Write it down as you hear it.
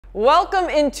Welcome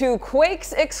into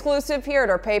Quakes exclusive here at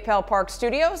our PayPal Park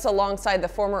studios alongside the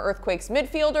former Earthquakes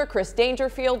midfielder Chris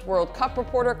Dangerfield, World Cup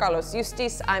reporter Carlos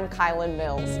Yustis. I'm Kylen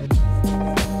Mills.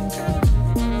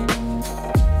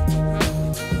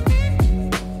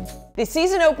 The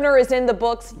season opener is in the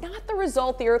books, not the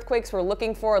result the Earthquakes were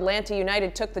looking for. Atlanta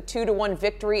United took the 2-1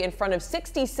 victory in front of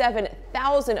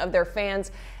 67,000 of their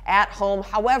fans at home.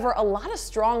 However, a lot of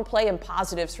strong play and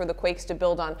positives for the Quakes to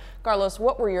build on. Carlos,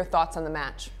 what were your thoughts on the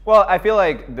match? Well, I feel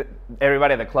like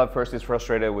everybody at the club first is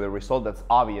frustrated with a result that's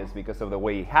obvious because of the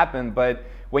way it happened. But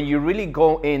when you really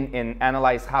go in and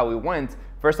analyze how it went,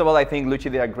 first of all, I think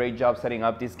Lucci did a great job setting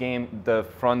up this game. The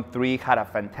front three had a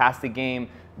fantastic game.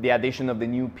 The addition of the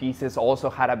new pieces also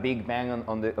had a big bang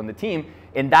on the team.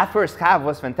 And that first half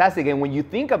was fantastic. And when you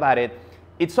think about it,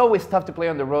 it's always tough to play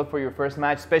on the road for your first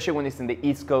match, especially when it's in the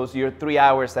East Coast. You're 3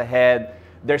 hours ahead.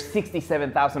 There's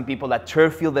 67,000 people at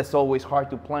turf field that's always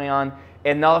hard to play on.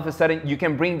 And all of a sudden, you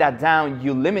can bring that down,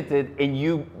 you limit it, and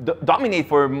you dominate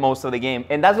for most of the game.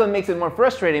 And that's what makes it more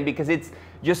frustrating because it's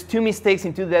just two mistakes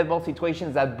in two dead ball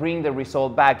situations that bring the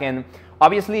result back. And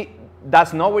obviously,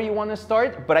 that's not where you want to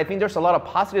start, but I think there's a lot of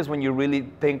positives when you really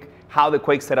think how the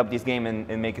Quakes set up this game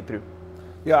and make it through.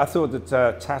 Yeah, I thought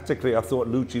that tactically, I thought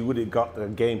Lucci would have got the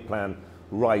game plan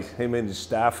right, him and his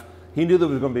staff. He knew there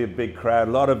was going to be a big crowd,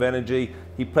 a lot of energy.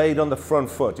 He played on the front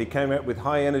foot. He came out with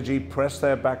high energy, pressed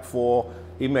their back four.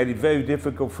 He made it very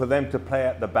difficult for them to play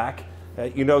at the back.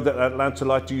 You know that Atlanta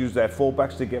like to use their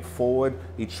fullbacks to get forward.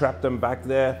 He trapped them back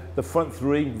there. The front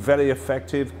three, very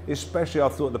effective, especially I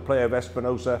thought the play of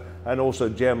Espinosa and also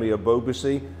Jeremy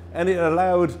Obobisi. And it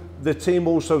allowed the team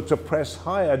also to press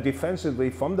higher defensively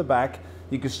from the back.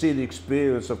 You could see the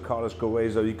experience of Carlos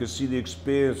Coezo. You could see the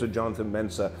experience of Jonathan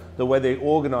Mensah. The way they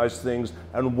organized things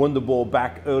and won the ball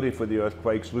back early for the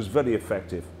Earthquakes was very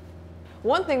effective.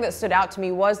 One thing that stood out to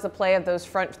me was the play of those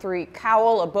front three.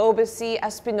 Cowell, Obobisi,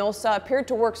 Espinosa appeared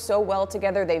to work so well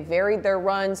together. They varied their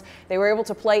runs. They were able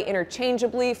to play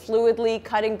interchangeably, fluidly,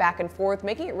 cutting back and forth,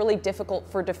 making it really difficult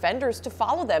for defenders to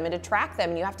follow them and to track them.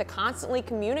 And you have to constantly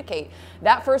communicate.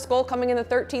 That first goal coming in the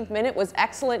 13th minute was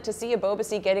excellent to see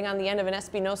Obobisi getting on the end of an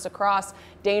Espinosa cross.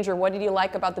 Danger, what did you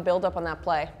like about the build-up on that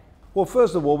play? Well,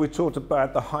 first of all, we talked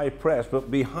about the high press, but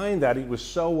behind that, it was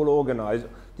so well organized.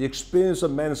 The experience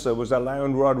of Mensah was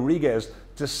allowing Rodriguez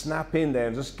to snap in there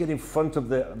and just get in front of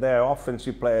their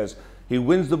offensive players. He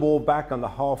wins the ball back on the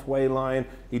halfway line.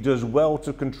 He does well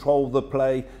to control the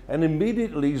play. And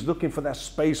immediately he's looking for that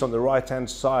space on the right-hand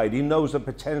side. He knows that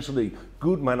potentially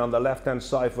Gutman on the left-hand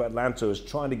side for Atlanta is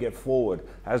trying to get forward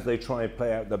as they try and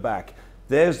play out the back.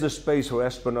 There's the space for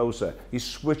Espinosa. He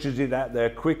switches it out there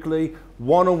quickly,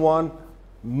 one-on-one.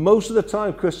 Most of the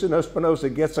time, Christian Espinosa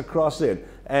gets a cross in.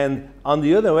 And on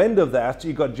the other end of that,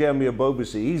 you've got Jeremy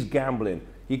Obobisi. He's gambling.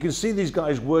 You can see these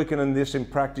guys working on this in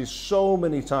practice so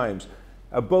many times.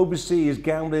 Obobisi is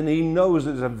gambling. He knows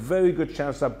there's a very good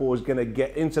chance that ball is going to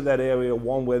get into that area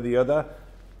one way or the other.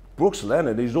 Brooks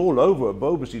Leonard is all over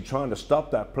Obobisi trying to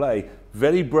stop that play.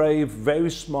 Very brave,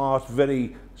 very smart,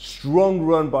 very strong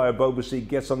run by Obobisi.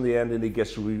 Gets on the end and he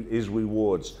gets his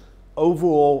rewards.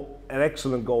 Overall, an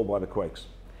excellent goal by the Quakes.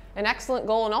 An excellent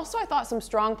goal, and also I thought some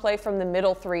strong play from the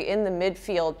middle three in the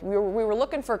midfield. We were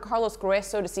looking for Carlos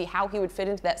Grueso to see how he would fit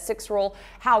into that 6 role,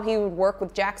 how he would work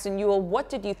with Jackson Yueill. What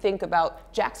did you think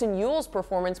about Jackson Yueill's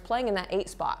performance playing in that 8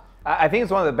 spot? I think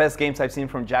it's one of the best games I've seen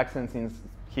from Jackson since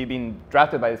he's been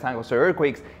drafted by the San Jose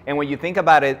Earthquakes. And when you think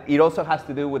about it, it also has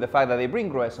to do with the fact that they bring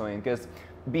Grueso in, because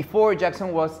before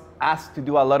Jackson was asked to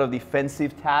do a lot of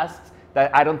defensive tasks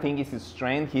that I don't think is his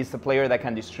strength. He's a player that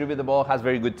can distribute the ball, has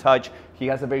very good touch, he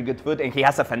has a very good foot, and he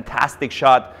has a fantastic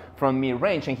shot from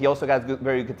mid-range, and he also has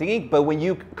very good technique. But when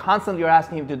you constantly are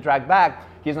asking him to drag back,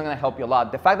 he's not going to help you a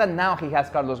lot. The fact that now he has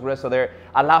Carlos Grueso there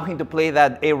allow him to play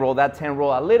that 8 role, that 10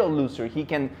 role a little looser. He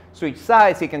can switch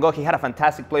sides, he can go. He had a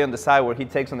fantastic play on the side where he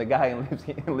takes on the guy and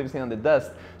leaves him on the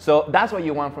dust. So that's what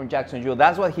you want from Jackson Yueill.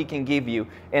 That's what he can give you.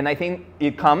 And I think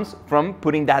it comes from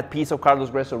putting that piece of Carlos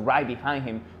Grueso right behind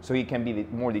him so he can be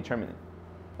more determined.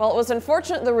 Well, it was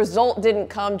unfortunate the result didn't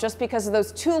come just because of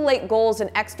those 2 late goals in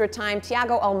extra time.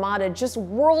 Thiago Almada, just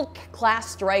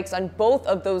world-class strikes on both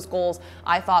of those goals,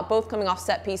 I thought, both coming off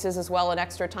set pieces as well in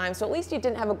extra time. So at least he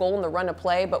didn't have a goal in the run of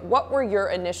play. But what were your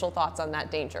initial thoughts on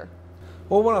that, Danger?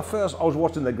 Well, I was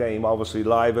watching the game, obviously,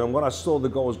 live, and when I saw the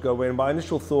goals go in, my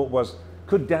initial thought was,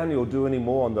 could Daniel do any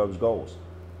more on those goals?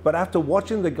 But after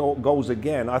watching the goals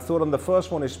again, I thought on the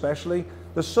first one especially,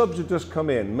 the subs have just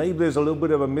come in. Maybe there's a little bit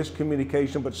of a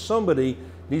miscommunication, but somebody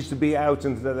needs to be out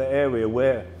into the area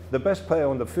where the best player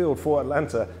on the field for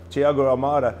Atlanta, Thiago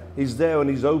Almada, is there and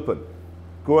he's open.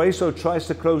 Grueso tries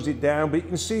to close it down, but you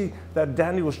can see that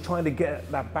Daniel's trying to get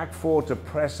that back four to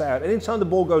press out. Anytime the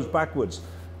ball goes backwards,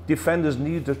 defenders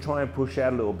need to try and push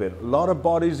out a little bit. A lot of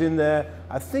bodies in there.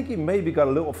 I think he maybe got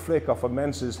a little flick off of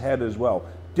Mensah's head as well.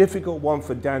 Difficult one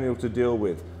for Daniel to deal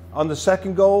with. On the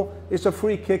second goal, it's a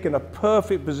free kick in a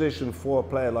perfect position for a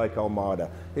player like Almada.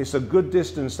 It's a good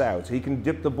distance out. He can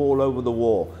dip the ball over the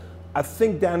wall. I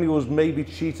think Daniel was maybe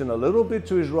cheating a little bit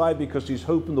to his right because he's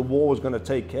hoping the wall was going to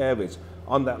take care of it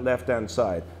on that left-hand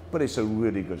side. But it's a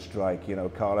really good strike, you know,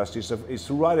 Carlos. It's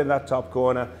right in that top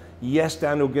corner. Yes,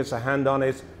 Daniel gets a hand on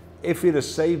it. If he'd have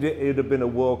saved it, it would have been a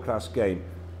world-class game.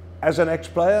 As an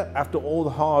ex-player, after all the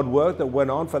hard work that went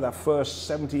on for that first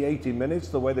 70, 80 minutes,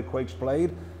 the way the Quakes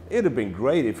played, it'd have been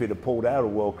great if he'd have pulled out a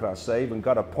world-class save and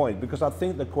got a point, because I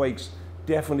think the Quakes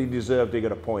definitely deserved to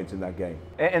get a point in that game.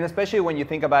 And especially when you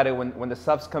think about it, when the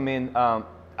subs come in,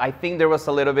 I think there was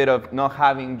a little bit of not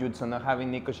having Judson, not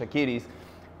having Nico Shakiris.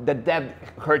 The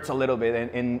depth hurts a little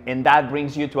bit, and that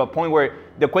brings you to a point where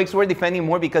the Quakes were defending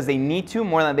more because they need to,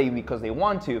 more than because they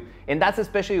want to. And that's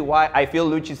especially why I feel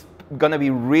Lucci's going to be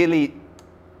really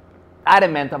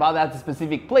adamant about that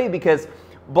specific play, because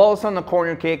ball's on the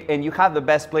corner kick and you have the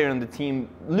best player on the team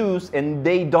loose and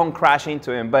they don't crash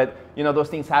into him. But, you know, those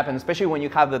things happen, especially when you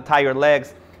have the tired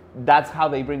legs. That's how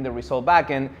they bring the result back.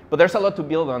 But there's a lot to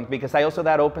build on, because also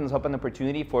that opens up an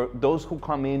opportunity for those who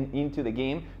come into the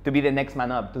game to be the next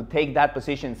man up, to take that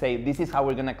position and say, this is how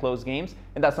we're going to close games.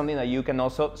 And that's something that you can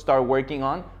also start working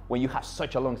on when you have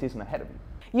such a long season ahead of you.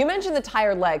 You mentioned the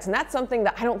tired legs, and that's something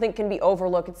that I don't think can be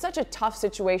overlooked. It's such a tough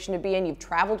situation to be in. You've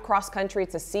traveled cross country.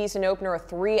 It's a season opener, a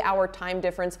 3-hour time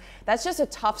difference. That's just a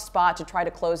tough spot to try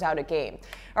to close out a game.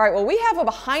 All right, well, we have a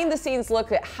behind-the-scenes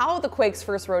look at how the Quakes'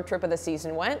 first road trip of the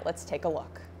season went. Let's take a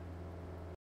look.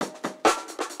 Back,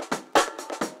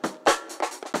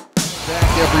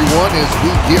 everyone, as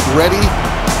we get ready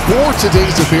for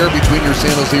today's affair between your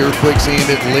San Jose Earthquakes and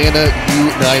Atlanta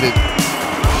United.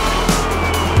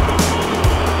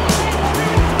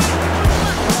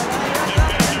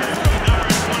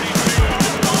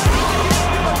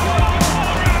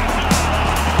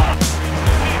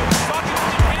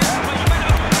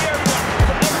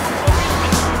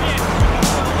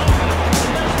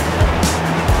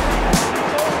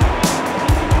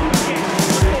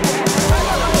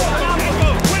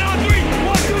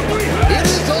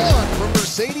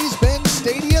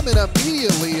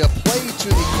 Immediately a play to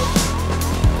the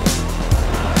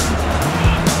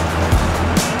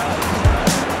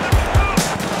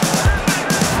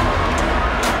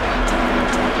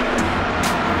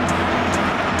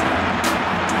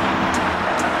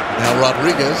now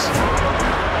Rodriguez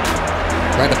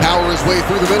trying to power his way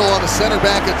through the middle on the center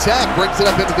back attack, brings it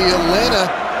up into the Atlanta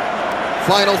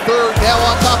final third. Now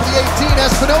on top of the 18,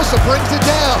 Espinosa brings it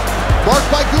down, marked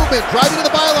by Gutman, driving to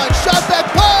the byline, shot back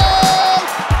post.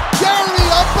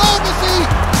 Bobasi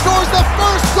scores the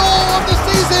first goal of the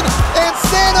season, and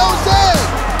San Jose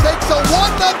takes a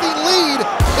 1-0 lead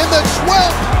in the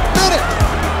 12th minute.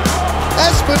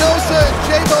 Espinosa and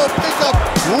Jabo pick up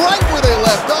right where they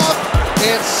left off,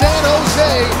 and San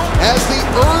Jose has the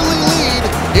early lead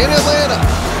in Atlanta.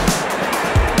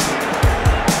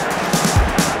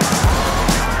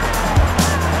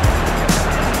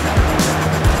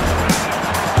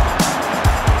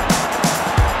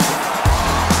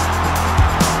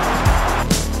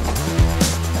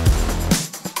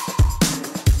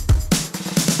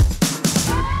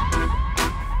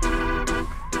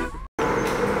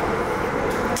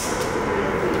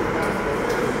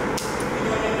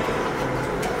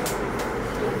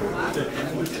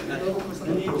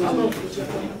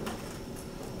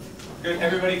 Good,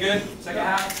 everybody good? Second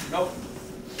half? Nope.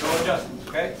 No adjustments,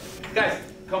 okay? Guys,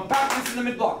 compact this in the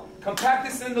mid block. Compact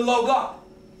this in the low block.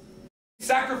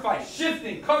 Sacrifice,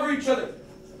 shifting, cover each other.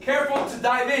 Careful to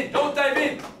dive in. Don't dive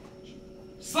in.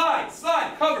 Slide,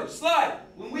 slide, cover, slide.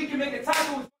 When we can make a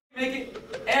tackle, we can make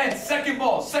it. And second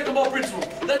ball principle.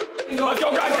 Let's go,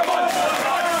 guys, come on.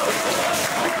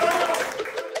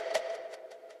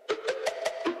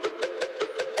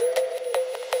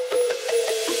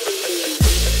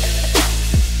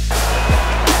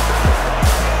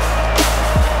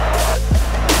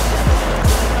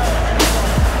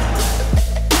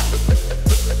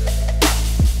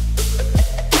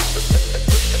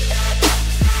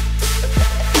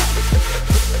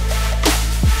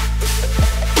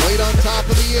 On top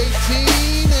of the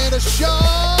 18 and a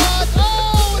shot,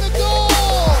 oh, and a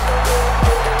goal!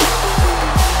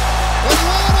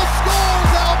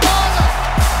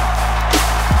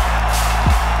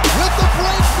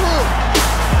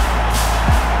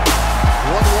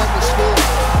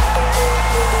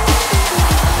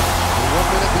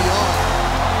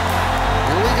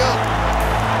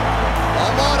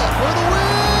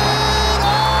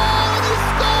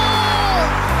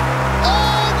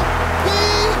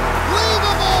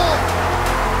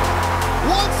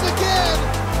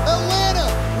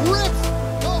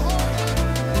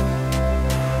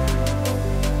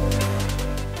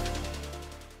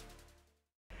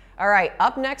 All right,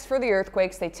 up next for the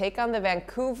Earthquakes, they take on the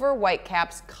Vancouver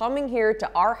Whitecaps, coming here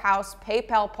to our house,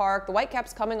 PayPal Park. The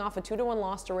Whitecaps coming off a 2-1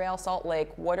 loss to Real Salt Lake.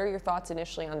 What are your thoughts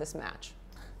initially on this match?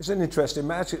 It's an interesting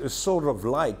match. It was sort of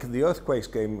like the Earthquakes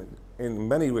game in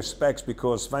many respects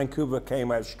because Vancouver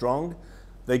came out strong.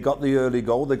 They got the early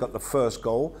goal, they got the first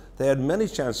goal. They had many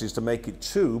chances to make it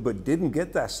 2, but didn't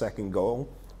get that second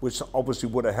goal, which obviously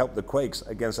would have helped the Quakes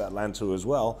against Atlanta as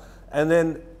well. And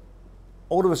then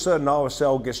all of a sudden,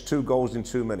 RSL gets 2 goals in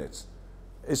 2 minutes.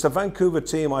 It's a Vancouver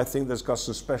team, I think, that's got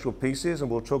some special pieces,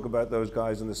 and we'll talk about those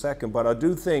guys in a second. But I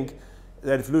do think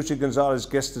that if Luchi Gonzalez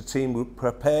gets the team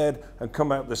prepared and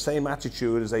come out with the same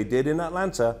attitude as they did in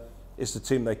Atlanta, it's the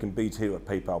team they can beat here at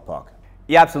PayPal Park.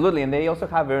 Yeah, absolutely, and they also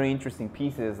have very interesting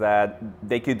pieces that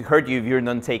they could hurt you if you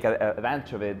don't take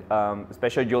advantage of it.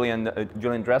 Especially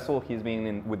Julian Dressel, he's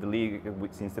been with the league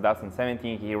since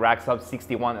 2017. He racks up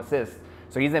 61 assists,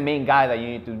 so he's the main guy that you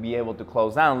need to be able to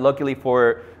close down. Luckily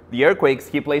for the Earthquakes,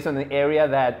 he plays in an area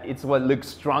that it's what looks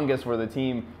strongest for the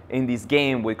team in this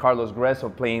game, with Carlos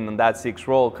Grueso playing on that 6th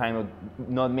role, kind of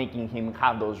not making him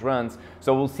have those runs.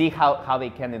 So we'll see how they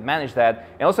can manage that.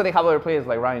 And also they have other players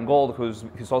like Ryan Gold, who's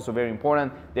also very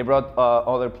important. They brought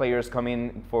other players come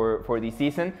in for the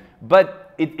season.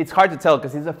 But it's hard to tell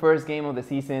because it's the first game of the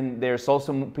season. There's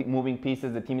also moving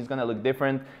pieces. The team is going to look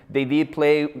different. They did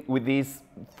play with these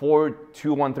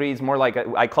 4-2-1-3. It's more like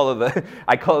I call it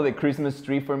the Christmas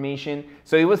tree formation.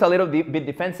 So it was a little bit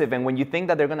defensive. And when you think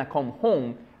that they're going to come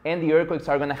home and the Earthquakes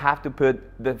are going to have to put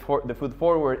the foot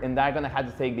forward and they're going to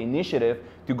have to take the initiative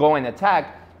to go and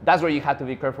attack, that's where you have to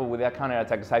be careful with that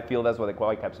counterattack, because I feel that's what the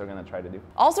Whitecaps are going to try to do.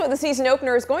 Also at the season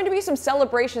opener is going to be some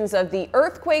celebrations of the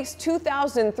Earthquakes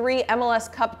 2003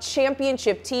 MLS Cup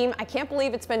Championship team. I can't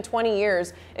believe it's been 20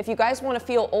 years. If you guys want to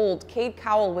feel old, Cade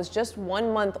Cowell was just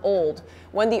 1 month old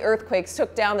when the Earthquakes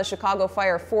took down the Chicago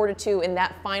Fire 4-2 in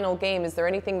that final game. Is there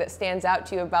anything that stands out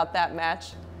to you about that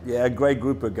match? Yeah, a great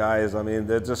group of guys. I mean,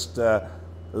 they're just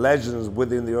legends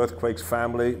within the Earthquakes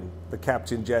family. The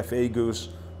captain, Jeff Agoos,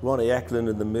 Ronnie Eklund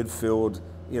in the midfield,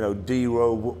 you know,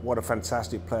 D-Row, what a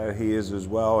fantastic player he is as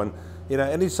well. And, you know,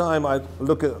 anytime I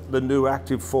look at the new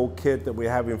active full kit that we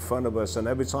have in front of us, and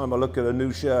every time I look at a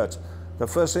new shirt, the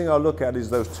first thing I look at is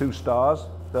those 2 stars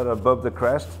that are above the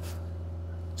crest.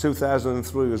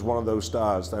 2003 was one of those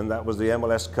stars, and that was the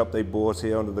MLS Cup they bought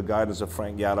here under the guidance of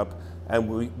Frank Yallop.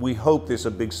 And we hope this is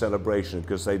a big celebration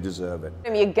because they deserve it.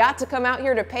 You got to come out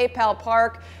here to PayPal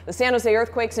Park. The San Jose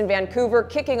Earthquakes in Vancouver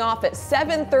kicking off at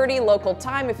 7:30 local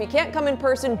time. If you can't come in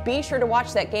person, be sure to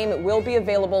watch that game. It will be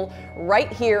available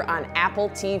right here on Apple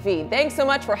TV. Thanks so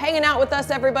much for hanging out with us,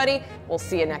 everybody. We'll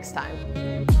see you next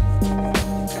time.